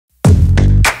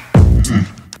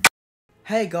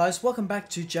Hey guys, welcome back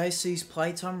to JC's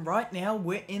Playtime. Right now,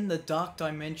 we're in the Dark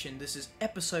Dimension. This is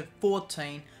episode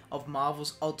 14 of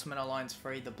Marvel's Ultimate Alliance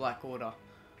 3, The Black Order.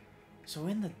 So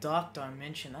in the Dark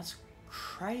Dimension, that's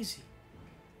crazy.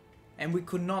 And we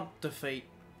could not defeat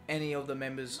any of the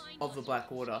members of the Black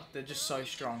Order. They're just so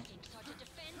strong.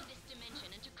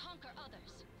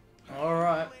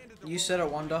 Alright, you said it,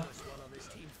 Wanda.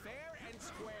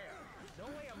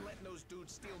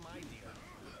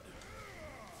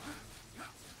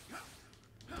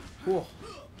 Whoa.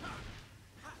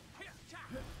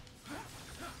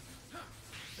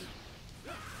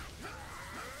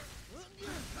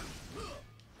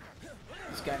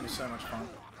 This game is so much fun.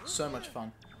 So much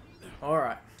fun.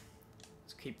 Alright.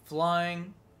 Let's keep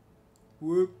flying.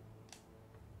 Whoop.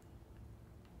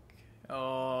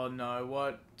 Oh no,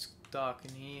 what? It's dark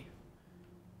in here.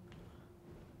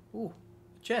 Ooh,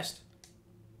 a chest.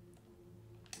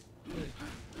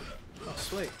 Oh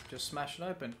sweet, just smash it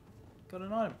open. Got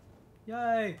an item.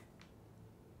 Yay!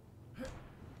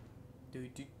 Do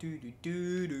do do do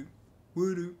do do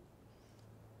woo do.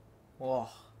 Oh,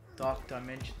 Dark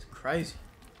Dimension's crazy.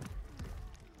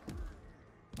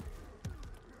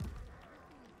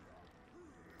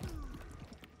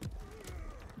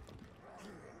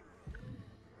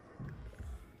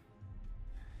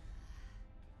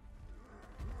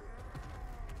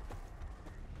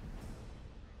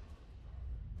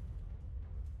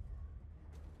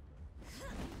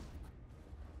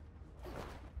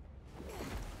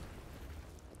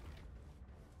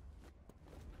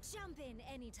 Jump in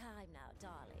any time now,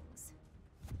 darlings.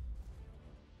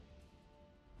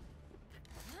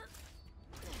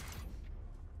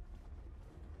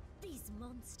 These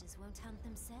monsters won't hunt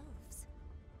themselves.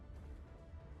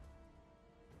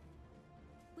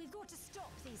 We've got to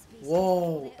stop these beasts.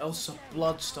 Whoa, Elsa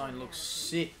Bloodstone looks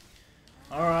sick.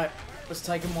 Alright, let's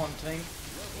take him on, team.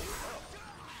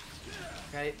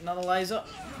 Okay, another laser.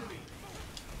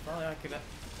 Probably I could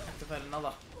activate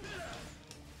another.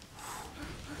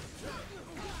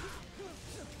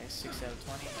 Okay, 6 out of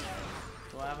 20.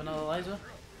 Do I have another laser?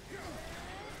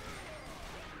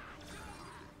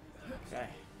 Okay.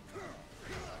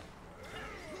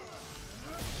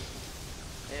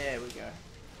 There we go.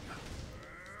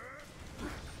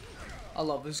 I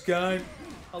love this game.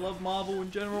 I love Marvel in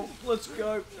general. Let's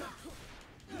go.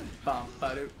 Bum,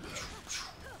 ba-doo.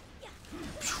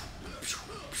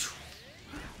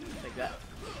 Take that.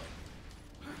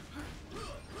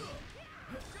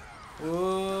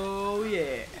 Oh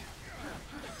yeah.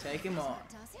 Take him on.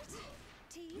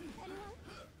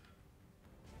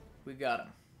 We got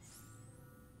him.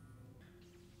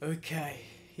 Okay,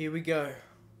 here we go.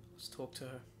 Let's talk to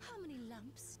her. How many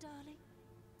lumps, darling?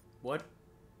 What?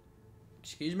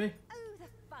 Excuse me? Oh, the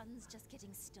fun's just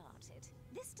getting started.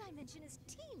 This dimension is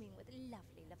teeming with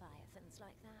lovely leviathans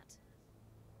like that.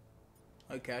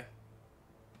 Okay.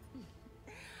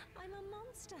 I'm a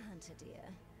monster hunter,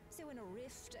 dear. So when a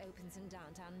rift opens in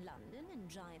downtown London and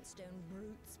giant stone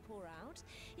brutes pour out,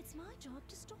 it's my job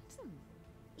to stop them.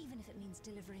 Even if it means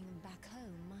delivering them back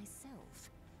home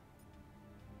myself.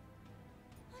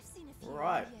 I've seen a few.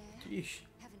 Right. Yeah. Yeesh.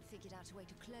 Haven't figured out a way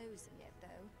to close them yet,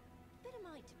 though. Bit a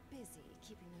mite busy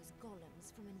keeping those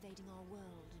golems from invading our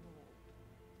world and all.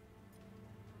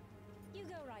 You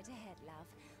go right ahead,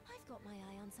 love. I've got my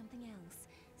eye on something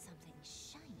else. Something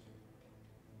shiny.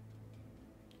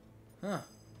 Huh.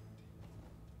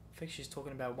 I think she's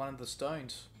talking about one of the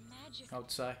stones. I would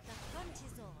say. The hunt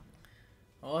is on.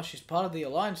 Oh, she's part of the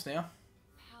Alliance now.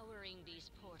 Powering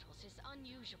these portals is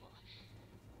unusual,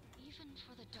 even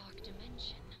for the Dark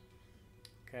Dimension.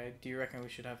 Okay, do you reckon we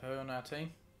should have her on our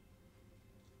team?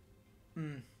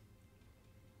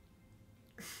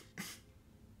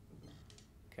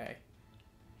 Okay.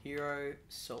 Hero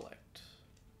select.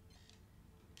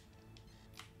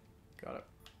 Got it.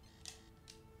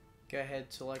 Go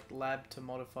ahead, select lab to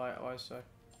modify ISO.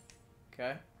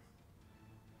 Okay.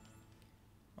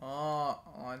 Oh,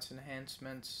 alliance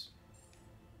enhancements.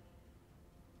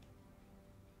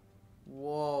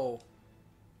 Whoa.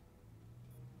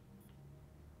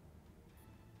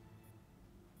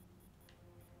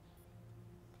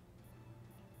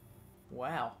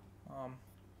 Wow.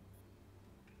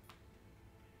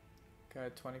 Go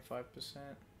 25%.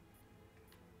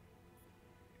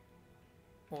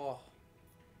 Oh.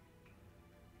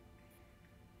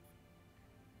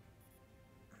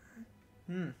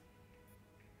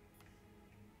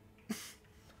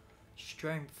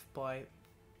 Strength by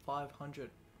 500.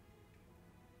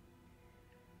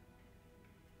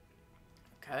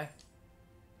 Okay.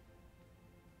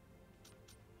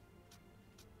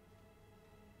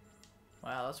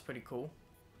 Wow, that's pretty cool.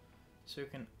 So we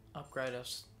can upgrade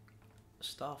us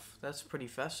stuff. That's pretty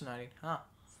fascinating, huh?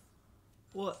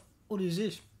 What is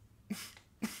this?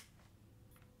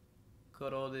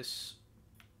 Got all this.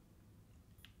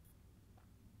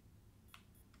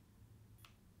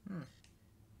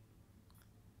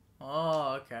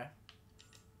 Oh, okay.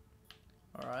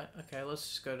 Alright, okay, let's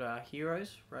just go to our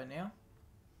heroes right now.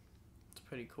 It's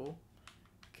pretty cool.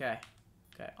 Okay.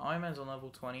 Okay, Iron Man's on level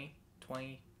 20.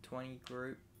 20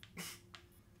 group.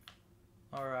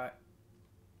 Alright.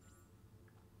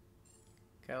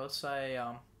 Okay, let's say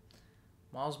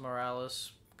Miles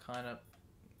Morales kind of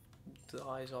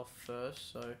dies off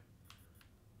first, so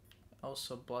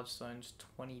Elsa Bloodstone's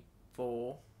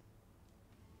 24.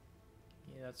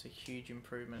 Yeah, that's a huge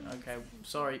improvement. Okay,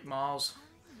 sorry, Miles.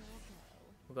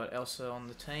 We've got Elsa on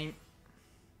the team.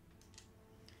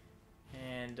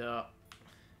 And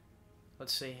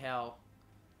let's see how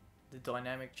the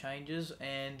dynamic changes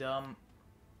and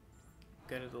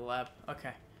go to the lab.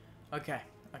 Okay. I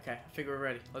figure we're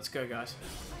ready. Let's go, guys.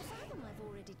 I've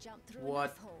already jumped through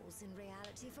What? enough holes in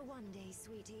reality for one day,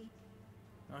 sweetie.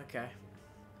 Okay.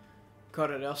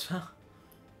 Got it, Elsa.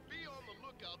 Be on the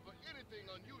lookout for anything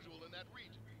unusual in that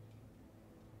region.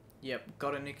 Yep,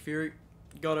 got it, Nick Fury.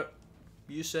 Got it.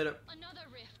 You said it. Another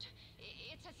rift.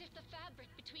 It's as if the fabric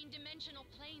between dimensional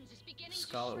planes is beginning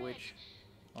Scarlet to shred. Witch.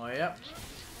 Oh, yep. Just as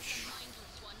the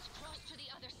mindless ones cross to the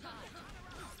other side.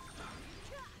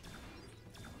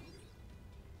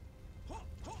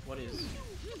 What is...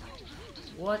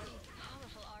 What?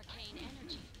 Powerful arcane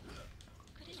energy.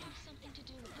 Could it have something to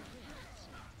do with the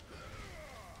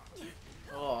rifts?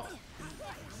 Oh.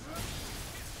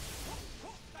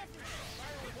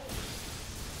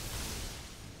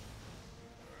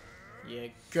 Yeah,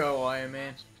 go, Iron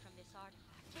Man. From this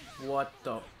artifact, What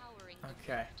the... powering the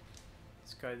Okay.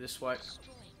 Let's go this way.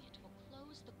 destroying it will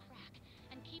close the crack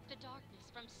and keep the darkness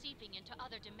from seeping into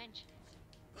other dimensions.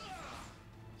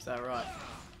 Is that right?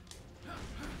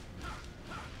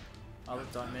 Other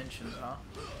dimensions, huh?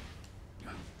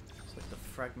 It's like the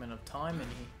fragment of time in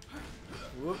here.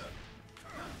 Whoop.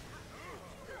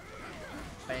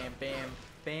 Bam, bam,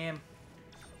 bam.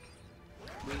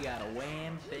 We got a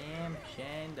wham, bam,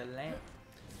 chandelier.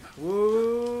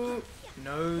 Woo!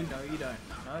 No, you don't.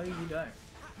 No, you don't.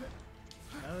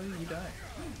 No, you don't.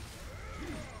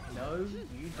 No,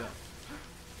 you don't.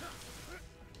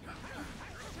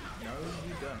 No,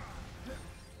 you don't.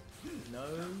 No,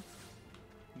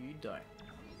 you don't.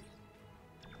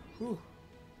 Whew.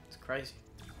 It's crazy.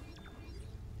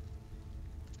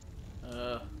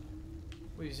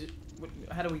 What is it? What,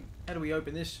 how do we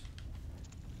open this?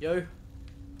 Yo.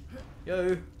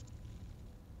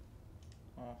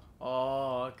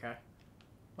 Oh, okay.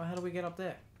 Well, how do we get up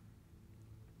there?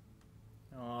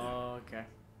 Oh, okay.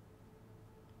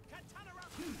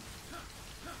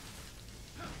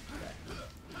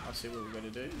 I'll see what we're gonna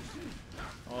do.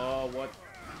 Oh, what?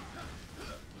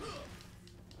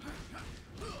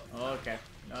 Okay.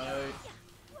 No.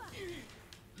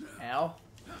 Ow.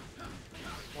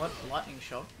 What? Lightning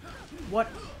shock? What?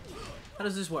 How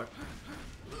does this work?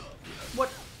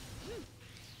 What?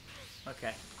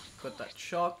 Okay. Got that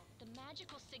shock. The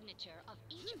magical signature of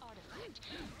each artifact.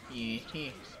 Yeah,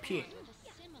 here. Here.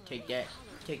 The similar Take that.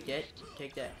 Take that.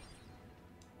 Take that.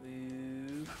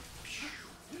 Ooh.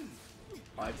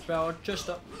 High power just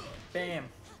up. Bam.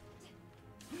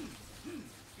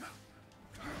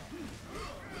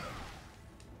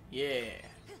 Yeah.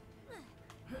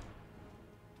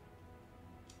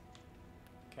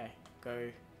 Okay, go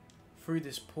through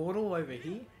this portal over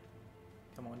here.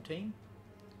 Come on, team.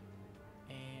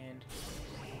 And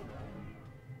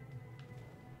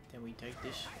then we take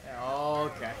this.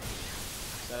 Oh, okay.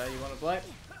 Is that how you want to play?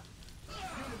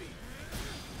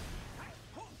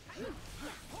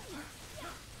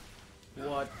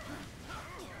 What?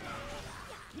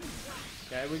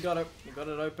 Okay, we got it. We got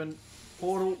it open.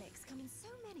 Portal.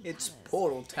 It's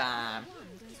portal time.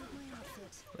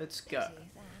 Let's go.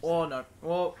 Oh no.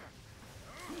 Oh.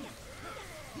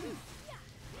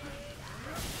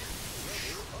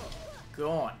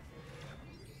 Gone.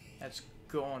 That's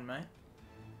gone, mate.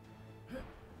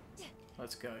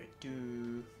 Let's go.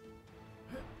 Do.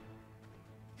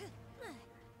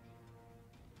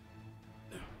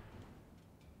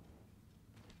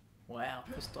 Wow,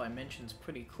 this dimension's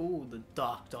pretty cool. The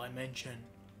dark dimension.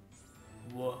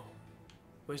 Whoa.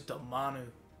 Where's the Manu?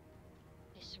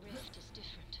 This rift is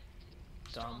different.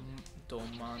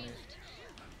 Domanu.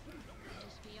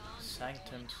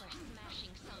 Sanctums.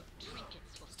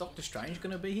 Is Doctor Strange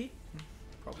gonna be here?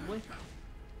 Probably.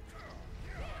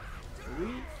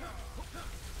 Oui.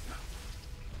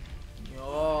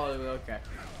 Oh, okay.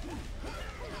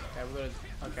 Okay, we're gonna.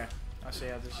 Okay, I see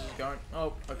how this is going.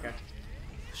 Oh, okay.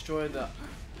 Destroy the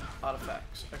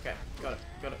artifacts. Okay, got it,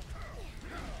 got it.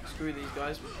 Screw these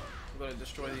guys. We've got to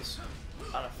destroy these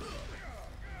artifacts.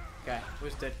 Okay,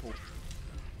 where's Deadpool?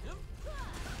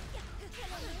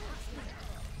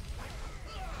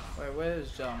 Wait,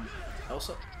 where's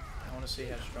Elsa? I want to see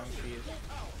how strong she is.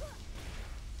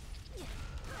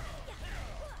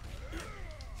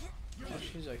 Oh,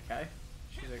 she's okay.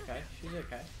 She's okay. She's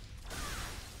okay.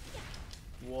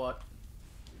 What?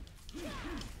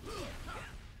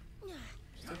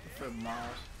 Still prefer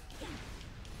Miles.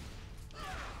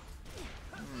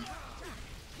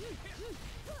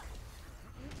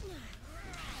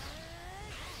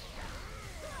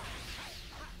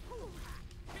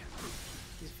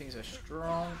 These things are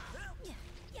strong.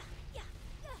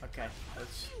 Okay,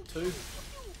 that's 2.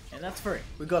 And that's 3.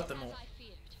 We got them all.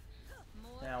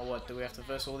 Now what, do we have to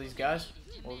verse all these guys?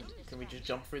 Or can we just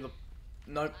jump through the...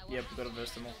 Nope, yep, we gotta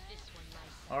verse them all.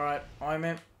 Alright, Iron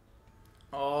Man.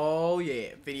 Oh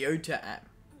yeah, video time.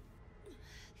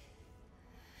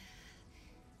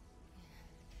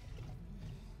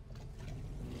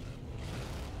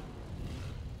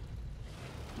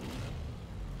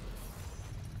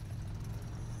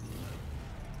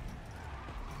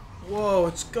 Whoa,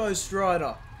 it's Ghost Rider.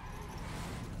 Not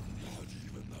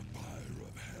even the pyre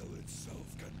of hell itself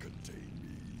can contain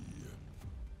me.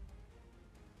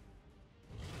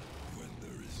 When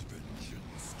there is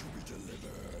vengeance to be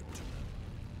delivered.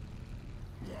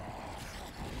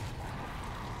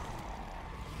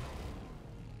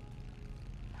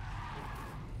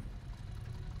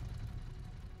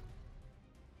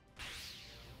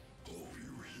 Oh,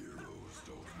 you heroes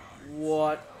don't mind.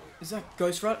 What? Is that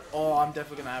Ghost Rider? Oh, I'm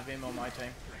definitely gonna have him on my team.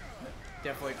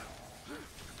 Definitely.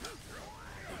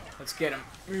 Let's get him.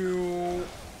 Ew.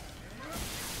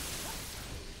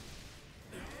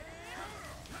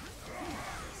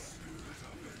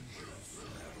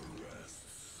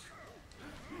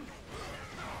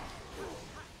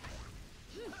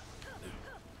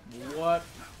 What?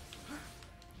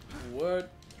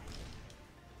 What?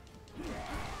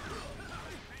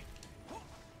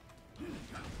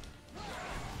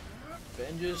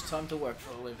 Avengers, time to work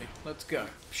for a living. Let's go.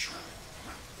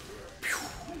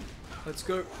 Let's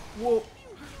go. Whoa.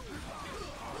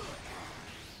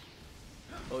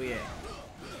 Oh yeah.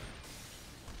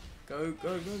 Go,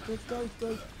 go, go, go, go,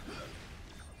 go.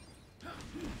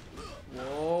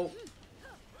 Whoa.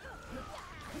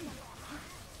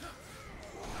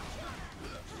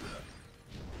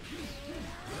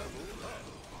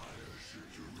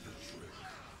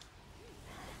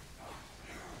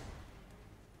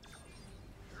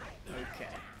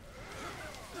 Okay.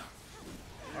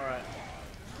 Alright.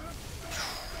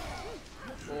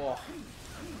 Oh.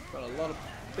 Got a lot of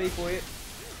people here.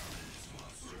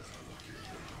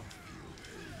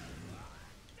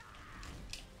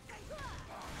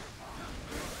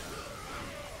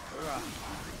 Alright.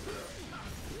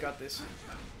 We got this.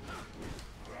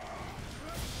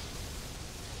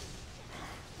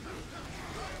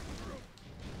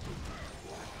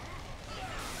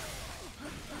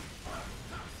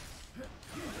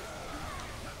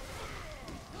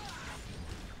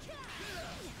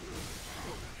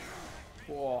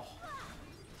 Whoa.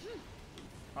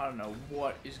 I don't know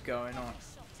what is going on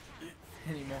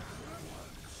anymore.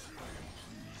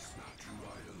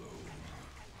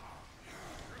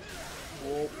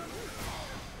 Whoa.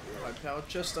 My power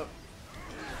chest up.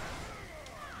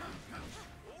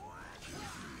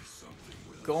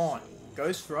 Gone.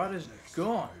 Ghost Rider's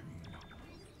gone.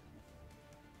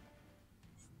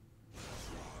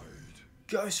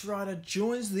 Ghost Rider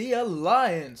joins the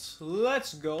Alliance.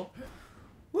 Let's go.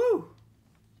 Woo!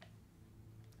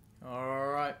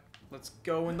 Alright, let's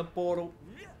go in the portal.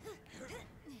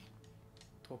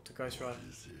 Talk to Ghost Rider.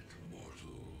 Is it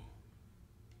mortal?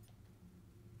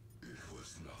 It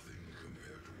was nothing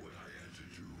compared to what I had to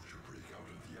do to break out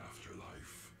of the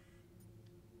afterlife.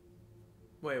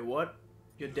 Wait, what?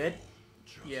 You're dead?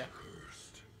 Just Yeah.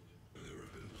 cursed. There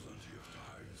have been plenty of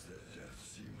times that death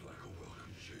seemed like a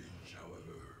welcome change,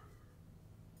 however.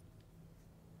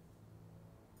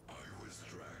 I was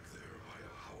dragged there by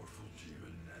a powerful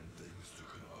demon and things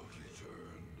took an ugly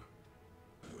turn.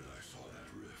 When I saw that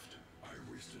rift, I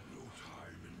wasted no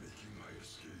time in making my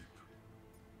escape.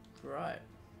 Right.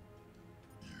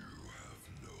 You have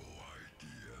no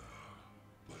idea.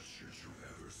 But should you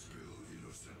ever spill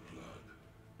innocent blood,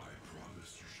 I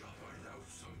promise you shall find out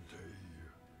someday.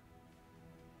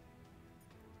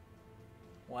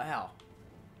 Wow.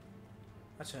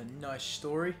 That's a nice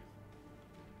story.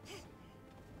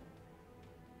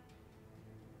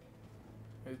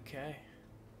 Okay.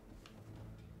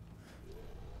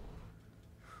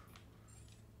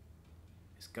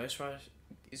 Is Ghost Rider...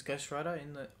 Is Ghost Rider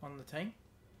on the team?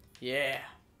 Yeah.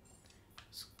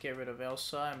 Let's get rid of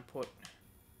Elsa and put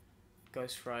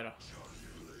Ghost Rider.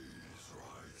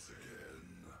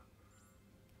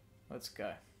 Let's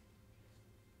go.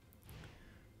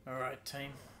 Alright,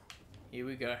 team. Here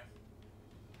we go.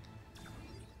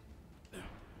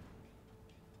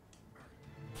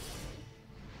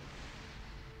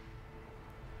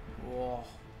 Whoa.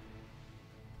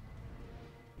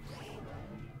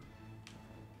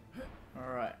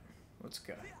 Alright, let's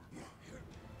go.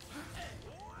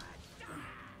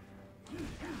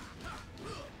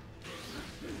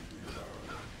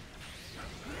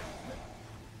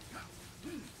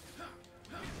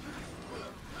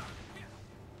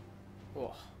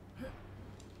 Whoa.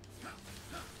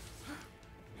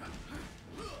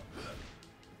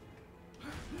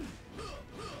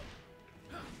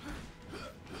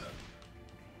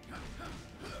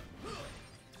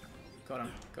 Got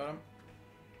him, got him.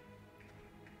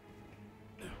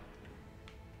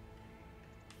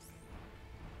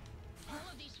 All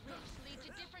of these rifts lead to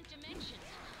different dimensions.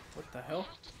 What the hell? We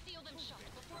have to seal them shut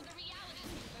before the realities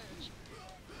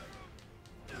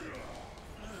converge.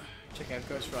 Check out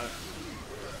Ghost Rider.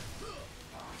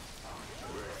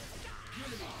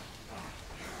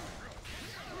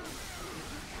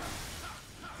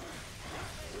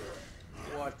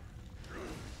 What?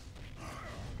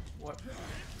 What?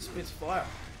 Spits fire.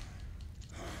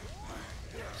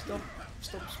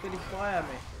 Stop spitting fire at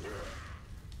me.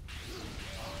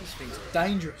 This thing's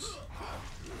dangerous.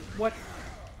 What?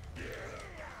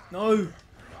 No.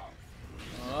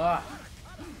 Ah.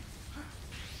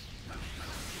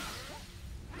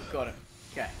 Got it.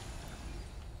 Okay.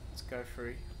 Let's go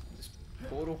through this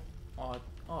portal. Oh,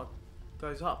 it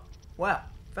goes up. Wow.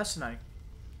 Fascinating.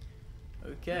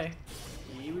 Okay.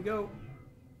 Here we go.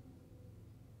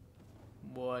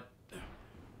 What?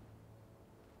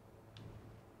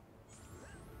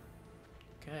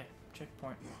 Okay.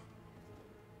 Checkpoint.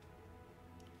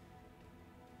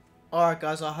 Alright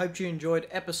guys, I hope you enjoyed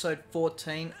episode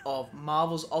 14 of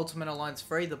Marvel's Ultimate Alliance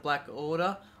 3, The Black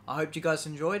Order. I hope you guys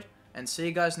enjoyed, and see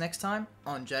you guys next time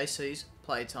on JC's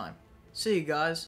Playtime. See you guys.